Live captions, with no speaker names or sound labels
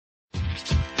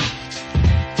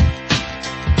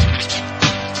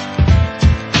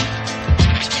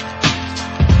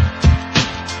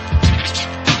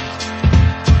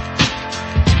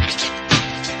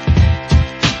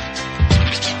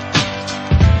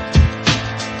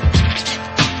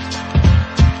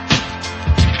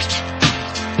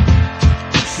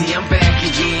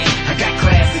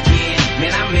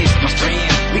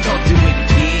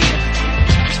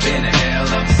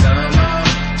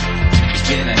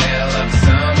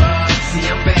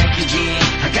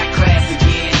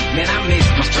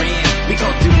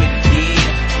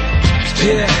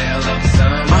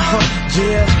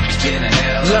Yeah,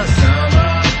 look,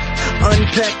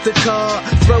 unpack the car,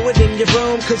 throw it in your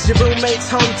room, cause your roommate's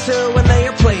home too, and they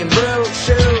are playing Brew.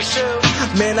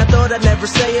 Man, I thought I'd never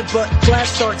say it, but class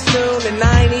starts soon, and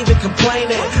I ain't even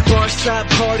complaining. Bar side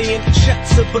partying,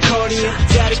 shots of Bacardi,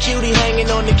 got a cutie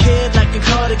hanging on the kid like a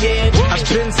cardigan. I've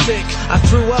been sick, I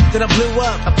threw up, then I blew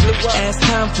up. As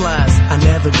time flies, I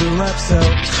never grew up, so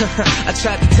I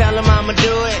tried to tell him I'ma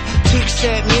do it. Teach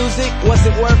said music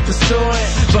wasn't worth pursuing,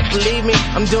 but believe me,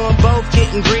 I'm doing both,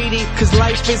 getting greedy, cause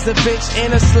life is a bitch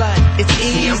and a slut. It's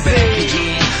easy. I'm back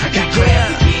again, I got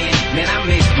class again. Man, I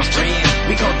miss my friends,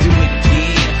 we gon' do it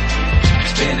again.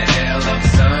 It's been a hell of a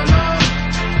summer.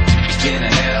 It's been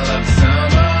a hell of a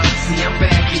summer. See, I'm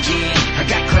back again, I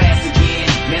got class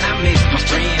again. Man, I miss my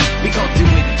friends, we gon' do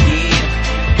it again.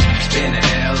 It's been a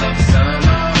hell of a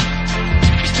summer.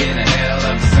 It's been a hell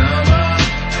of a summer.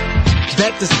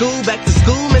 Back to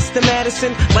school, Mr.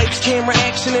 Madison. Lights, camera,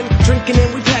 action, and drinking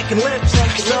and we packing lips.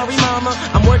 Sorry, mama,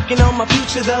 I'm working on my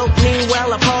future though.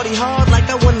 Meanwhile, I party hard like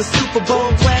I won the Super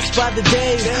Bowl. Flash by the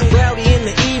day, rowdy in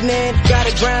the evening.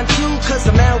 Gotta grind too, cause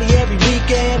I'm outy every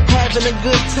weekend. Having a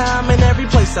good time in every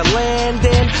place I land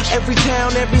in. Every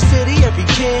town, every city, every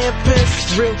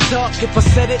campus. Real talk, if I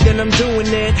said it, then I'm doing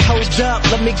it. Hold up,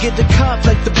 let me get the cup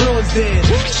like the Bruins did.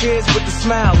 Cheers with a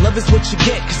smile, love is what you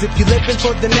get. Cause if you're living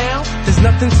for the now, there's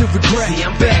nothing to regret. See,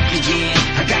 I'm back again,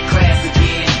 I got class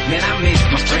again. Man, I miss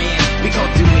my friends, we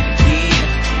gon' do it again.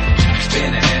 It's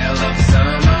been a hell of a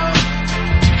summer.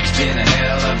 It's been a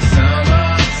hell of a summer.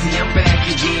 See, I'm back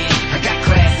again, I got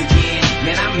class again.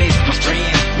 Man, I miss my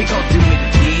friends, we gon' do it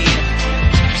again.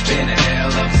 It's been a hell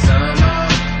of a summer.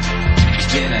 It's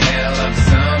been a hell of a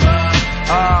summer.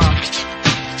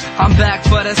 I'm back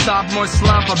for that sophomore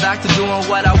slump. I'm back to doing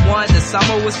what I want. The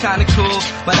summer was kinda cool,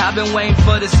 but I've been waiting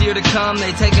for this year to come.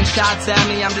 They taking shots at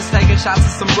me, I'm just taking shots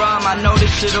of some rum. I know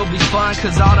this shit'll be fun,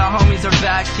 cause all the homies are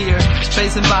back here.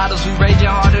 Facing bottles, we raging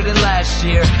harder than last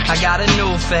year. I got a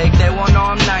new fake, they won't know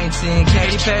I'm 19.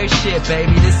 Katy Perry shit,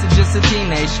 baby, this is just a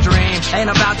teenage dream. Ain't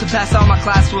about to pass all my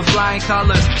class with flying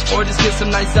colors, or just get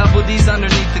some nice double D's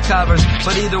underneath the covers.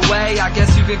 But either way, I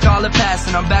guess you can call it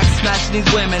passing. I'm back to smashing these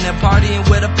women and partying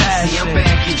with a passion. See, I'm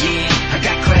back again, I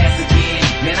got class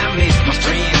again. Man, I miss my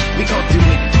friends, we gon' do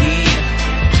it again.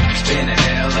 It's been a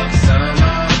hell of a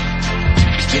summer.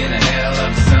 It's been a hell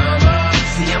of a summer.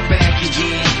 See, I'm back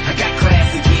again, I got class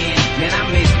again. Man,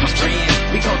 I miss my friends,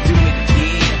 we gon' do it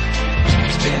again.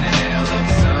 It's been a hell of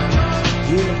a summer.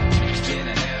 Yeah. It's been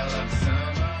a hell of a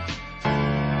summer.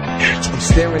 I'm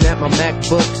staring at my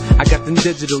MacBook, I got them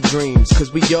digital dreams,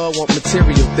 cause we all want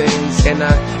material things. And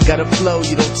I got a flow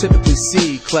you don't typically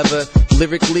see, clever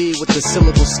lyrically with the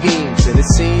syllable schemes. And it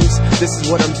seems this is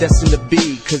what I'm destined to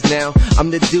be, cause now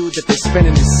I'm the dude that they're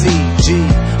spinning to see. Gee,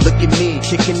 look at me,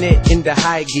 kicking it into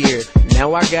high gear.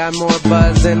 Now I got more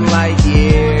buzz than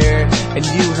Lightyear. And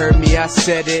you heard me, I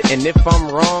said it, and if I'm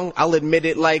wrong, I'll admit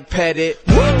it like Pettit.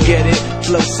 Get it?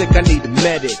 Flow sick, I need a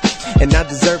medic, and I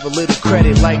deserve a little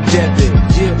credit like debit.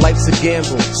 Yeah, life's a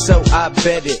gamble, so I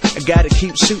bet it. I gotta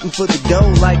keep shooting for the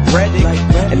goal like Reddit.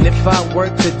 And if I were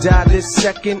to die this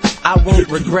second, I won't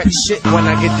regret shit when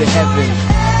I get to heaven.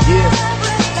 Yeah,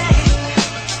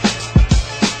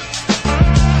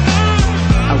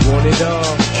 I want it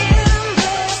all.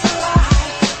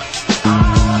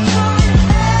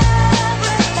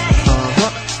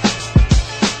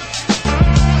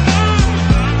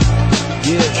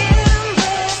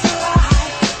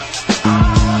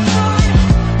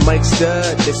 Mike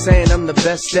Stud, they're saying I'm the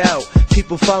best out.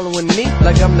 People following me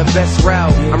like I'm the best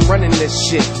route. I'm running this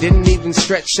shit, didn't even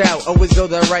stretch out. Always go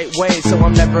the right way, so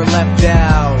I'm never left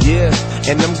out. Yeah,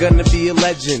 and I'm gonna be a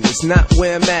legend. It's not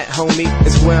where I'm at, homie,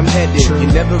 it's where I'm headed. You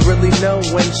never really know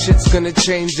when shit's gonna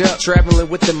change up. Traveling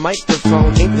with the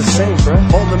microphone ain't the same, bro.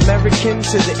 All American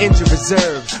to the injured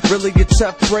reserve. Really a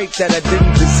tough break that I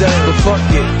didn't deserve. But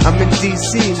fuck it, I'm in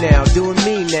DC now, doing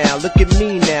me now. Look at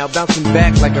me now, bouncing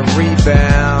back like a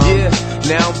rebound. Yeah,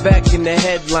 now I'm back in the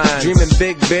headlines. Dreaming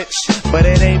big, bitch, but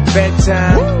it ain't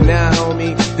bedtime. Nah,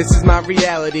 homie, this is my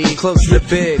reality. Close to the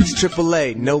bigs,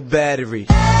 AAA, no battery.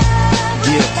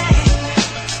 Yeah.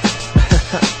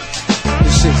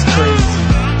 This shit's crazy.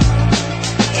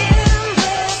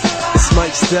 It's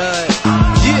Mike Stud.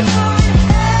 Yeah.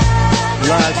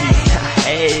 Loggy.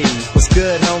 Hey, what's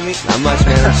good, homie? Not much,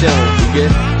 man. I'm chilling. You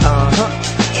good?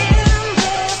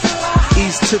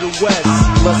 East to the west,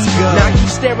 let's go. Now I keep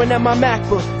staring at my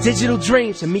MacBook, digital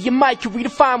dreams, and me and Mike can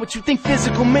redefine what you think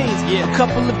physical means. A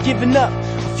couple have given up,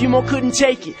 a few more couldn't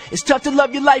take it. It's tough to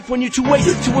love your life when you're too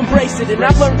wasted to embrace it. And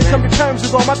I've learned to come to terms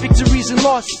with all my victories and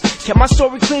losses. Kept my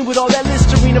story clean with all that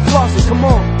Listerine and flossing. Come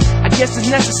on, I guess it's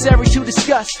necessary to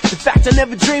discuss the fact I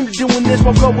never dreamed of doing this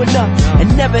while growing up,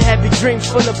 and never had big dreams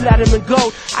full of platinum and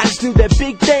gold. I just knew that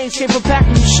big things came from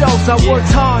packing these shows. I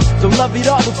worked hard, don't love it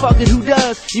all, but fuck it, who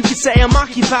does? You could say I'm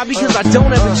occupied because I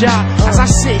don't have a job. As I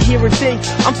sit here and think,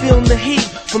 I'm feeling the heat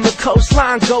from the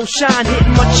coastline, gold shine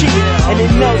hitting my cheek. And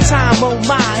in no time, oh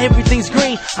my, everything's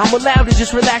green. I'm allowed to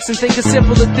just relax and think of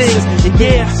simpler things. And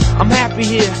yeah, I'm happy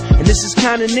here, and this is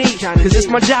kinda neat, cause it's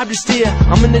my job to steer,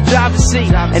 I'm in the driver's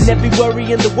seat. And every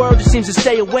worry in the world just seems to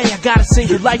stay away. I got a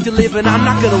single life to live and I'm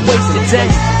not gonna waste a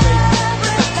day.